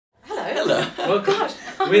Welcome. Gosh.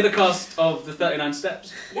 We're the cast of the 39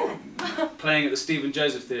 Steps, Yeah. playing at the Stephen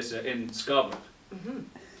Joseph Theatre in Scarborough.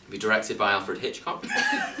 Be directed by Alfred Hitchcock.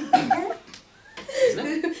 Isn't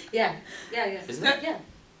it? Yeah. Isn't it? Yeah.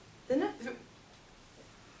 Isn't it?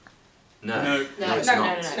 No. No, It's no,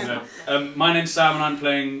 not. no. My name's Sam and I'm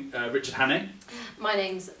playing Richard Hannay. My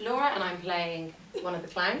name's Laura and I'm playing one of the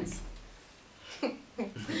clowns.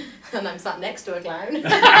 And I'm sat next to a clown.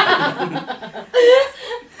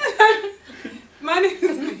 My name's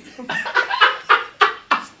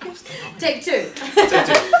Take two.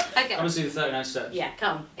 Okay. Come and see the 39 Steps. Yeah,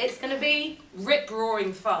 come. It's going to be...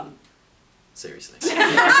 rip-roaring fun. Seriously.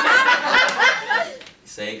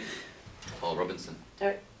 See? Paul Robinson.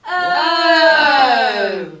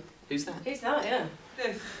 Oh! Who's that? Who's that? Yeah.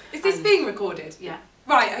 Is this being recorded? Yeah.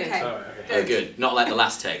 Right, Good. okay. Oh, okay. Oh, good. Not like the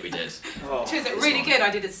last take we did. Oh. Was it really good? I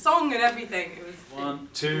did a song and everything. It was 1,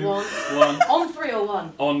 2, One. 1. On 3 or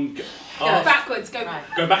 1? On. Go. Go. Off. backwards. Go Right.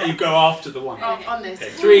 Go back. You go after the one. Oh, on this. Okay.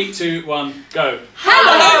 3, 2, 1. Go.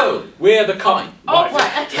 Hello! We're the kind. Oh,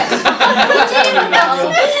 Right, okay.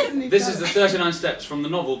 This is the 39 Steps from the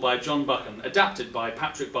novel by John Buchan, adapted by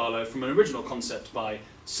Patrick Barlow from an original concept by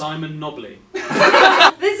Simon Nobley.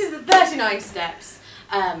 This is the 39 Steps.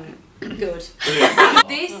 Good.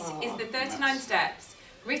 This is the 39 Steps,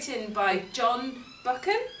 written by John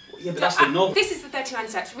Buchan. Yeah, but that's the novel. This is the 39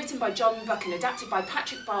 Steps, written by John Buchan, adapted by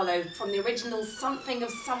Patrick Barlow from the original Something of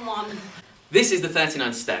Someone. This is the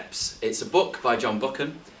 39 Steps. It's a book by John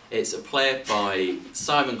Buchan. It's a play by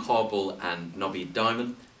Simon Corbell and Nobby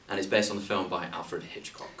Diamond, and it's based on the film by Alfred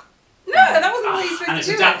Hitchcock. No, that wasn't what you And supposed it's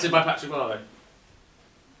to do. adapted by Patrick Barlow.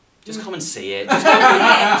 Just come and see it. You Just don't book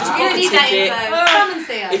a need that ticket. info. Come and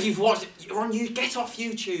see us. If you've watched it, you get off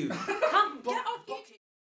YouTube. Come, get